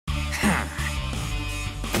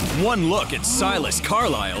One look at Silas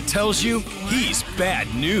Carlisle tells you he's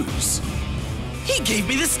bad news. He gave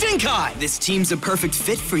me the stink eye! This team's a perfect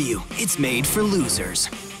fit for you. It's made for losers.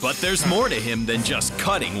 But there's more to him than just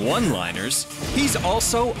cutting one-liners. He's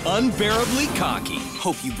also unbearably cocky.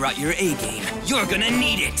 Hope you brought your A-game. You're gonna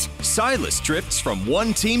need it! Silas drifts from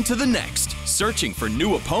one team to the next, searching for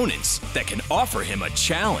new opponents that can offer him a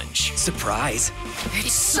challenge. Surprise!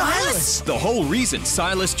 It's Silas! The whole reason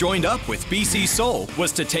Silas joined up with BC Soul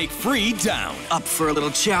was to take Free down. Up for a little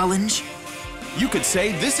challenge? You could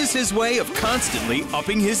say this is his way of constantly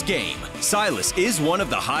upping his game. Silas is one of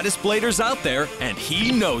the hottest bladers out there, and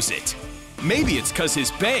he knows it. Maybe it's because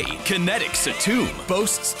his Bay, Kinetic Satoom,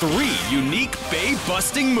 boasts 3 unique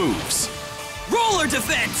Bay-busting moves. Roller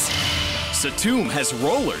defense! Satoom has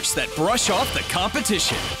rollers that brush off the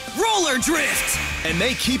competition. Roller drift! And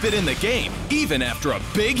they keep it in the game, even after a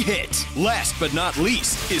big hit. Last but not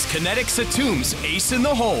least is Kinetic Satoom's Ace in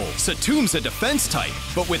the Hole. Satoom's a defense type,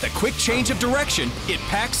 but with a quick change of direction, it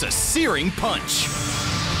packs a searing punch.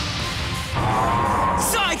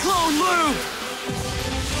 Cyclone Loop!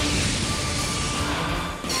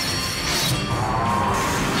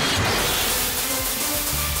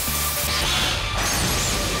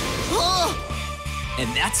 And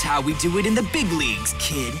that's how we do it in the big leagues,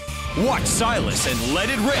 kid. Watch Silas and let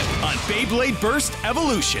it rip on Beyblade Burst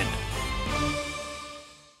Evolution.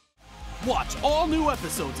 Watch all new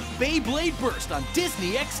episodes of Beyblade Burst on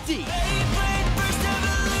Disney XD.